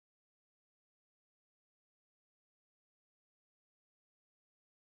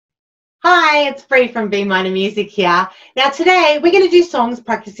Hi, it's Bree from B Minor Music here. Now today we're going to do songs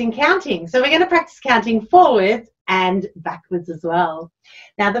practicing counting. So we're going to practice counting forwards and backwards as well.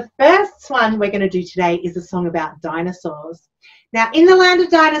 Now the first one we're going to do today is a song about dinosaurs. Now in the land of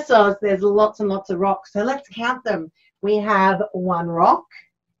dinosaurs there's lots and lots of rocks, so let's count them. We have 1 rock,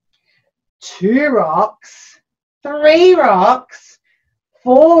 2 rocks, 3 rocks,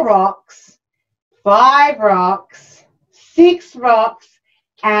 4 rocks, 5 rocks, 6 rocks,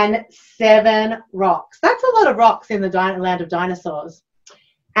 and 7 rocks. That's a lot of rocks in the land of dinosaurs.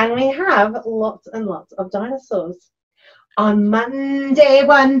 And we have lots and lots of dinosaurs. On Monday,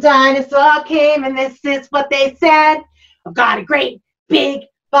 one dinosaur came, and this is what they said. I've got a great big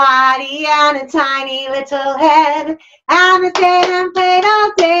body and a tiny little head. And they stayed and played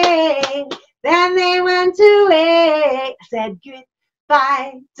all day. Then they went away. I said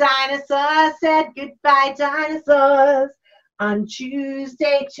goodbye, dinosaurs. Said goodbye, dinosaurs. On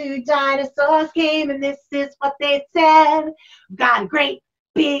Tuesday, 2 dinosaurs came, and this is what they said. I've got a great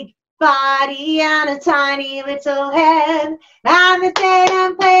big body and a tiny little head. And they stayed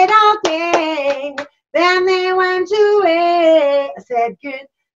and played all day. Then they went away. I said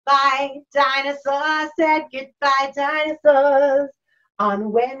goodbye, dinosaurs. Said goodbye, dinosaurs.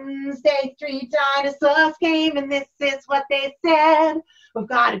 On Wednesday, 3 dinosaurs came, and this is what they said. We've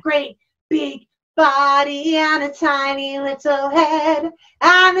got a great big body and a tiny little head,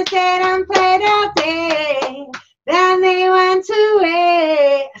 and they stayed and played all day. Then they went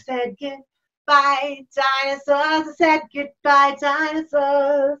away. I said goodbye, dinosaurs. I said goodbye,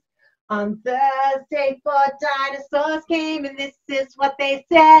 dinosaurs. On Thursday, 4 dinosaurs came, and this is what they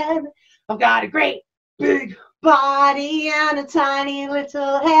said. I've got a great big body and a tiny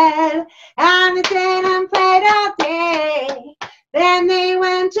little head, and they stayed and played all day. Then they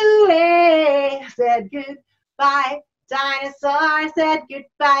went away. I said goodbye, dinosaurs. I said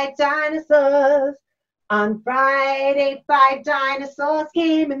goodbye, dinosaurs. On Friday, 5 dinosaurs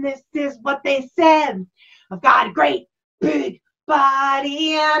came, and this is what they said. I've got a great big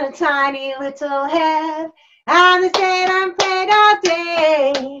body and a tiny little head, and they stayed and played all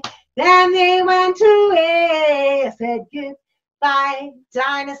day. Then they went away. I said goodbye,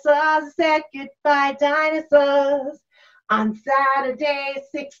 dinosaurs. I said goodbye, dinosaurs. On Saturday,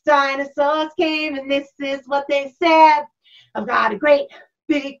 6 dinosaurs came, and this is what they said. I've got a great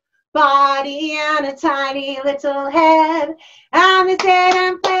big body and a tiny little head, and they stayed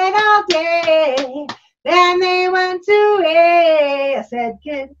and played all day. Then they went away. I said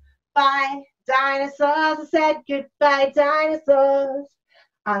goodbye, dinosaurs. I said goodbye, dinosaurs.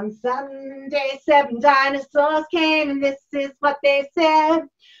 On Sunday, 7 dinosaurs came, and this is what they said.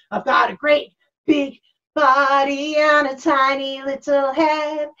 I've got a great big body and a tiny little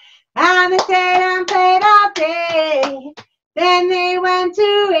head, and they stayed and played all day. Then they went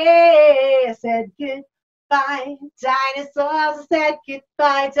away. I said goodbye, dinosaurs. I said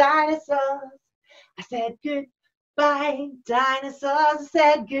goodbye, dinosaurs. I said goodbye, dinosaurs. I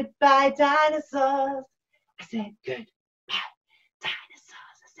said goodbye, dinosaurs. I said goodbye,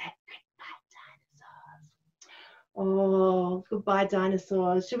 dinosaurs. I said goodbye, dinosaurs. Oh, goodbye,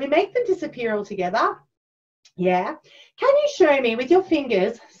 dinosaurs. Should we make them disappear altogether? Yeah. Can you show me with your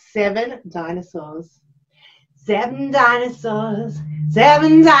fingers 7 dinosaurs? 7 dinosaurs,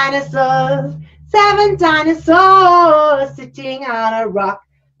 7 dinosaurs, 7 dinosaurs sitting on a rock.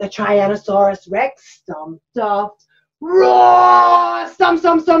 The Tyrannosaurus Rex stomped off. Roar! Stomp,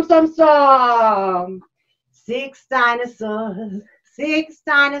 stomp, stomp, stomp, stomp. 6 dinosaurs, 6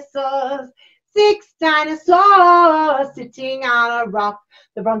 dinosaurs, 6 dinosaurs sitting on a rock.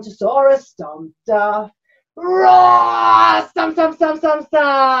 The Brontosaurus stomped off. Roar! Stomp, stomp, stomp, stomp,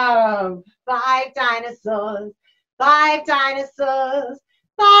 stomp. 5 dinosaurs, 5 dinosaurs,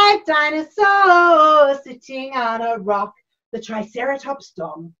 5 dinosaurs sitting on a rock. The Triceratops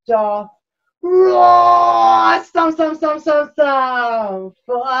stomped off. Roar! Stomp, stomp, stomp, stomp, stomp.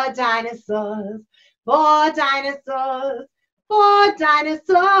 4 dinosaurs, 4 dinosaurs, 4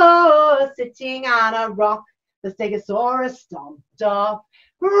 dinosaurs sitting on a rock. The Stegosaurus stomped off.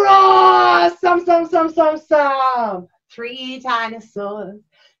 Roar! Stomp, stomp, stomp, stomp, stomp. 3 dinosaurs,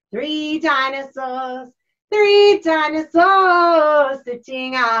 3 dinosaurs, 3 dinosaurs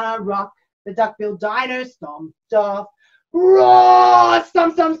sitting on a rock. The duck-billed dino stomped off. Roar!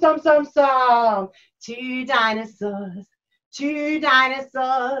 Stomp, stomp, stomp, stomp, stomp. 2 dinosaurs, 2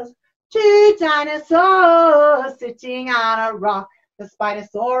 dinosaurs, 2 dinosaurs sitting on a rock. The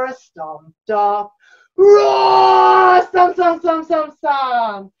Spinosaurus stomped off. Roar! Stomp, stomp, stomp, stomp,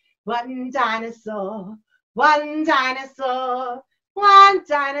 stomp. 1 dinosaur, 1 dinosaur, 1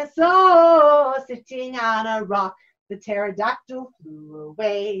 dinosaur sitting on a rock. The pterodactyl flew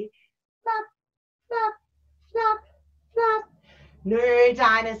away. flap, flap, flap, flap. No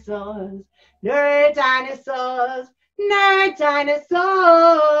dinosaurs, no dinosaurs, no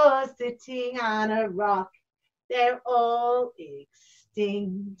dinosaurs sitting on a rock. They're all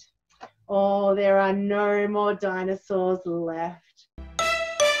extinct. Oh, there are no more dinosaurs left.